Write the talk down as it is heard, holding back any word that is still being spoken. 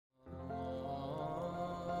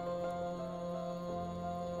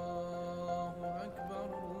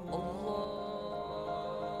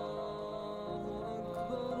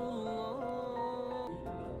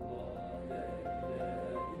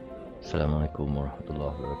Assalamualaikum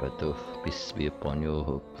warahmatullahi wabarakatuh. Peace be upon you.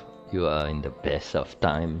 Hope you are in the best of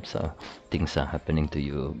times. Things are happening to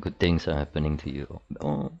you. Good things are happening to you.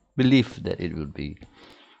 Believe that it will be.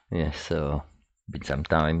 Yes, been some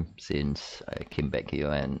time since I came back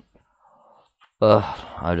here, and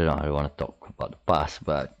I don't know. I don't want to talk about the past,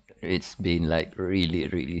 but it's been like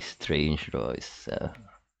really, really strange, though. It's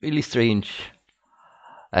really strange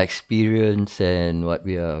experience, and what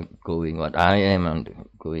I am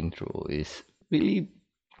going through is really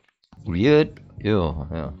weird.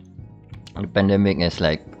 Yeah. The pandemic has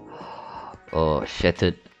like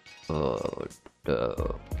shattered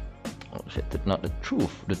the shattered not the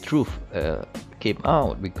truth. The truth came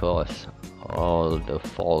out because all the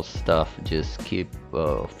false stuff just keep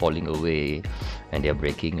falling away, and they're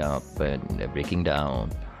breaking up and they're breaking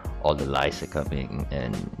down. All the lies are coming,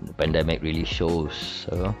 and the pandemic really shows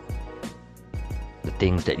the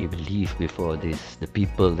things that you believe before this, the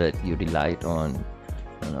people that you relied on,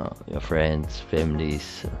 your friends,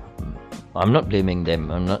 families. I'm not blaming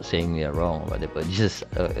them. I'm not saying they're wrong, but it's just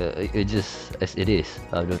as it is.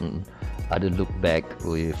 I don't look back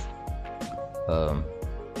with um,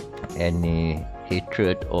 any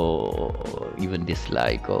hatred or even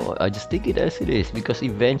dislike, or I just take it as it is because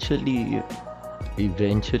eventually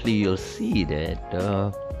you'll see that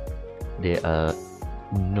there are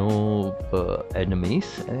no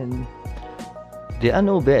enemies, and there are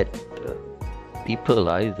no bad people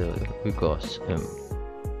either, because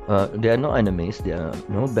there are no enemies, there are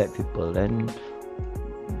no bad people, and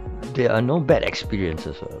there are no bad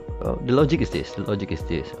experiences. The logic is this.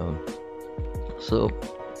 So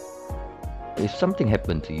if something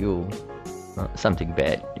happened to you, something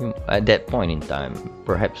bad, at that point in time,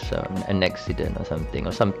 perhaps an accident or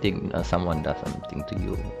something, someone does something to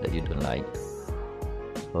you that you don't like.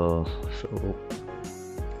 So,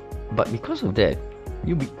 but because of that,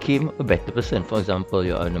 you became a better person. For example,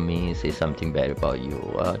 your enemy says something bad about you,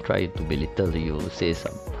 try to belittle you, say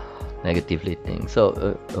some negatively things.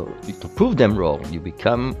 So, to prove them wrong, you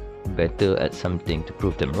become better at something to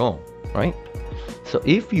prove them wrong, right? So,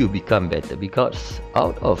 if you become better because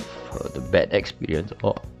out of the bad experience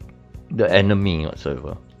or the enemy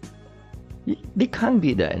whatsoever, they can't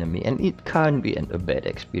be the enemy, and it can't be a bad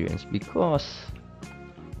experience because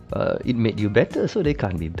it made you better, so they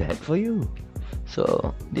can't be bad for you.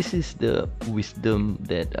 So this is the wisdom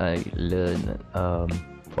that I learned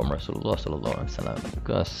from Rasulullah Sallallahu Alaihi Wasallam.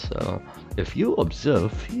 Because if you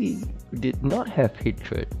observe, he did not have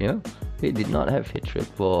hatred. He did not have hatred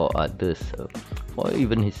for others, for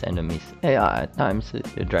even his enemies. Yeah, at times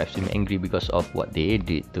it drives him angry because of what they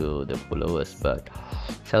did to the followers, but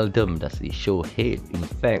seldom does he show hate. In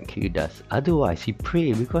fact, he does otherwise. He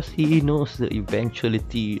pray because he knows the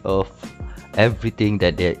eventuality of everything,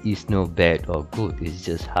 that there is no bad or good. It's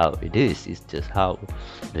just how it is. It's just how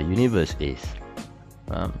the universe is.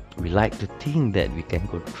 We like to think that we can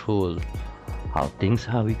control how things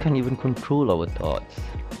are. We can't even control our thoughts.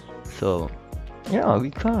 So yeah, we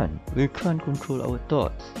can't control our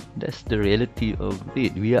thoughts. That's the reality of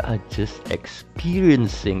it. We are just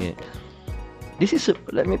experiencing it.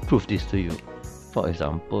 Let me prove this to you. For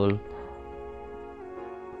example,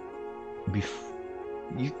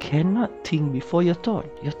 you cannot think before your thought.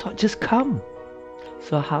 Your thought just come.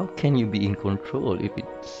 So how can you be in control if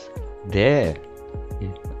it's there?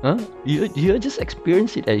 You just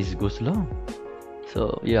experience it as it goes along.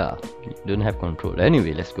 So yeah, you don't have control.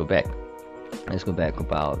 Anyway, let's go back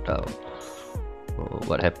about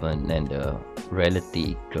what happened and the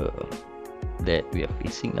reality that we are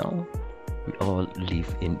facing now. We all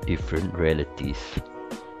live in different realities.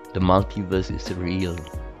 The multiverse is real.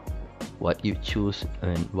 What you choose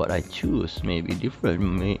and what I choose may be different.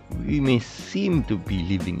 We may seem to be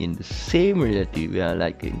living in the same reality. We are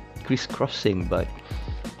like crisscrossing, but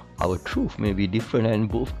our truth may be different, and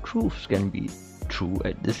both truths can be true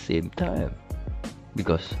at the same time.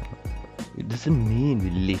 Because it doesn't mean we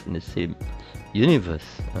live in the same universe.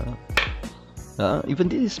 Even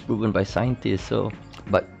this is proven by scientists.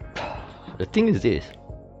 But the thing is this: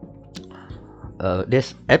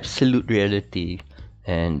 there's absolute reality,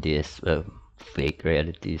 and there's fake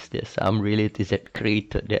realities. There's some realities that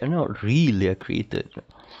created. They are not real. They are created.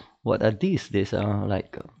 What are these? These are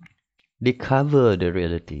like they cover the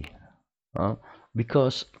reality,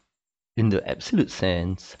 because in the absolute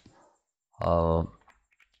sense,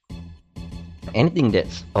 anything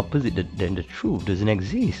that's opposite than the truth doesn't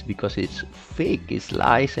exist, because it's fake, it's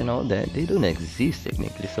lies and all that. They don't exist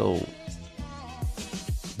technically. So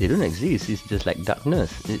they don't exist. It's just like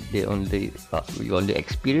darkness. We only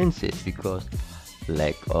experience it because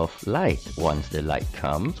lack of light. Once the light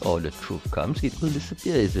comes or the truth comes, it will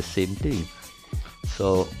disappear. It's the same thing.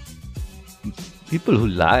 So people who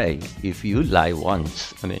lie, if you lie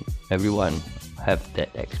once, I mean, everyone have that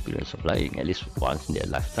experience of lying at least once in their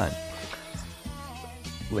lifetime.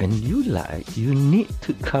 When you lie, you need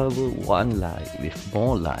to cover one lie with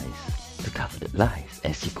more lies to cover the lies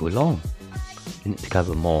as you go along. You need to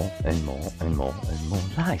cover more and more and more and more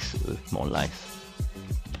lies with more lies.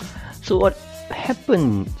 So what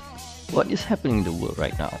is happening in the world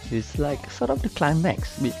right now is like sort of the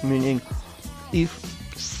climax, meaning if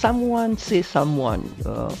someone says a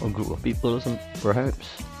group of people, perhaps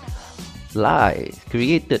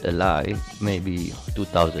created a lie maybe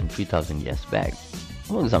 2,000, 3,000 years back,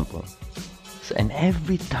 for example. So, and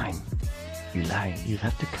every time you lie, you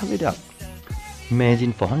have to cover it up.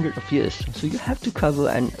 Imagine for hundreds of years. So you have to cover,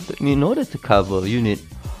 and in order to cover, you need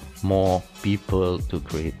more people to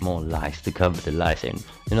create more lies to cover the lies, and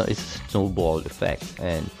it's a snowball effect,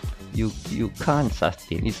 and you can't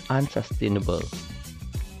sustain. It's unsustainable.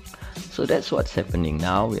 So that's what's happening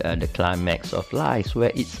now. We are at the climax of lies,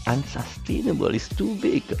 where it's unsustainable. It's too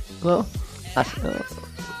big. Well,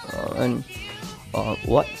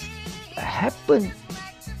 what's happened?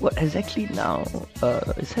 What exactly now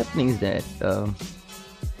is happening is that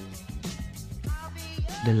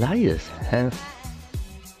the liars have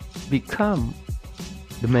become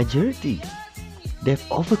the majority. They've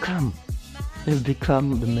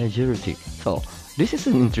become the majority. So this is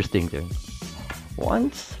an interesting thing.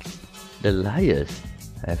 Once the liars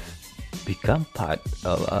have become part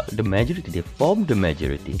of the majority, they form the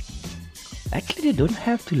majority. Actually, they don't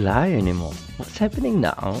have to lie anymore. What's happening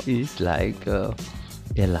now is like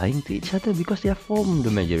they're lying to each other because they are formed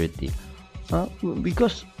the majority.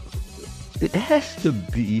 Because it has to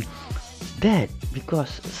be that, because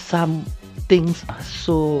some things are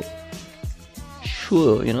so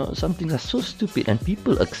sure, some things are so stupid and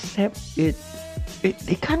people accept it.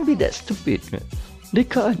 They can't be that stupid. They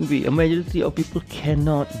can't be. A majority of people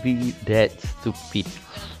cannot be that stupid.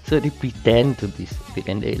 So they pretend to be stupid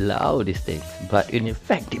and they allow these things. But in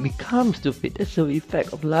effect, they become stupid. That's the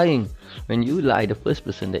effect of lying. When you lie, the first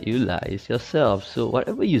person that you lie is yourself. So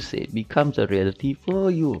whatever you say becomes a reality for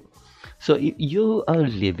you. So if you are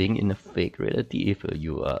living in a fake reality, if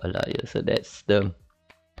you are a liar, so that's the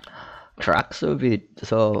crux of it.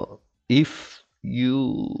 So if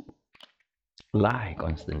you lie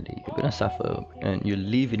constantly, you're gonna suffer, and you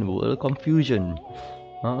live in a world of confusion.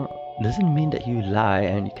 Doesn't mean that you lie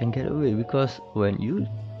and you can get away, because when you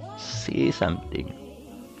say something,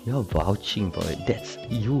 you're vouching for it. That's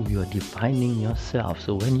you. You're defining yourself.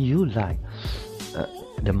 So when you lie,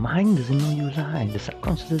 the mind doesn't know you lie. The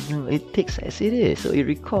subconscious doesn't know. It takes as it is. So it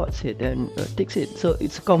records it and takes it. So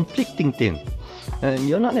it's a conflicting thing, and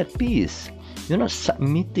you're not at peace. You're not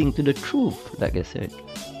submitting to the truth. Like I said,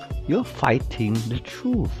 you're fighting the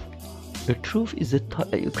truth. The truth is the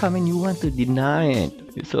thought that you come and you want to deny it.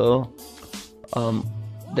 So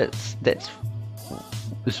that's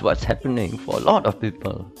what's happening for a lot of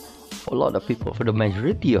people. For the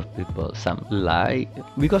majority of people, some lie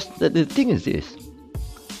because the thing is this: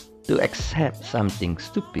 to accept something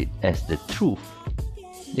stupid as the truth,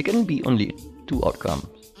 there can be only two outcomes.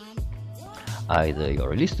 Either you're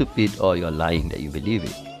really stupid or you're lying that you believe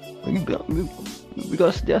it.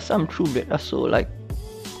 Because there are some truths that are so like,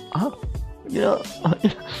 I don't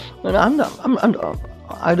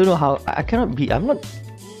know how. I'm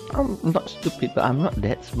not stupid, but I'm not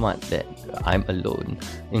that smart that I'm alone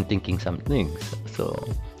in thinking some things. So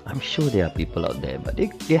I'm sure there are people out there, but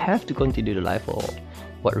they have to continue to lie for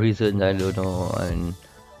what reason, I don't know. And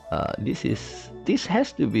this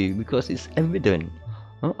has to be because it's evident.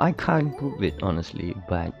 I can't prove it honestly,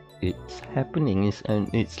 but it's happening.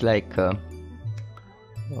 It's like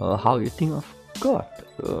how you think of God.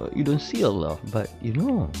 You don't see Allah, but you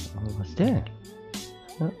know what's there.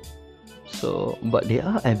 So, but there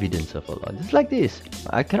are evidence of Allah. Just like this,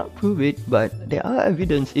 I cannot prove it, but there are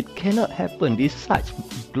evidence it cannot happen. This such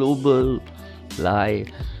global lie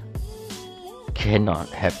cannot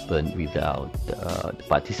happen without the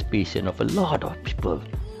participation of a lot of people,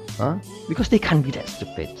 because they can't be that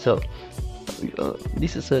stupid. So,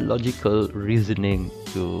 this is a logical reasoning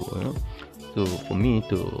for me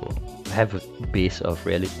to have a base of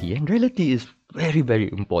reality, and reality is very, very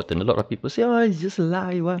important. A lot of people say, "Oh, it's just a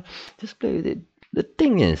lie. Well, just play with it." The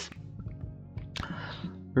thing is,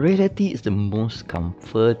 reality is the most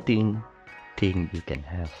comforting thing you can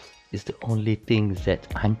have. It's the only thing that's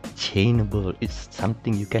unchainable. It's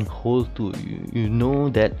something you can hold to. You know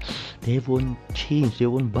that they won't change, they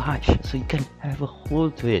won't budge, so you can have a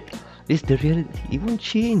hold to it. It's the reality. It won't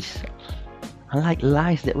change. Unlike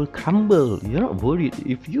lies that will crumble, you're not worried.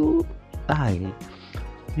 If you lie,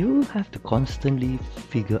 you have to constantly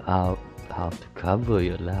figure out how to cover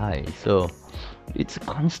your lie. So it's a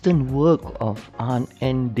constant work of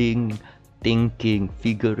unending thinking,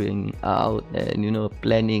 figuring out, and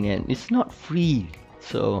planning, and it's not free.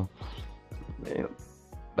 So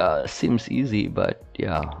seems easy, but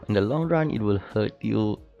yeah, in the long run, it will hurt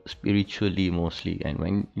you spiritually mostly. And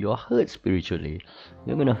when you're hurt spiritually,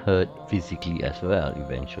 you're gonna hurt physically as well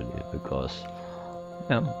eventually, because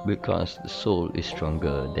the soul is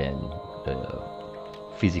stronger than the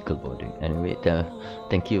physical body. Anyway,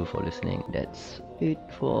 thank you for listening. That's it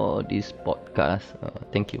for this podcast.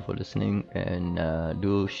 Thank you for listening, and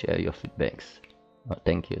do share your feedbacks.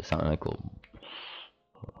 Thank you. Assalamualaikum.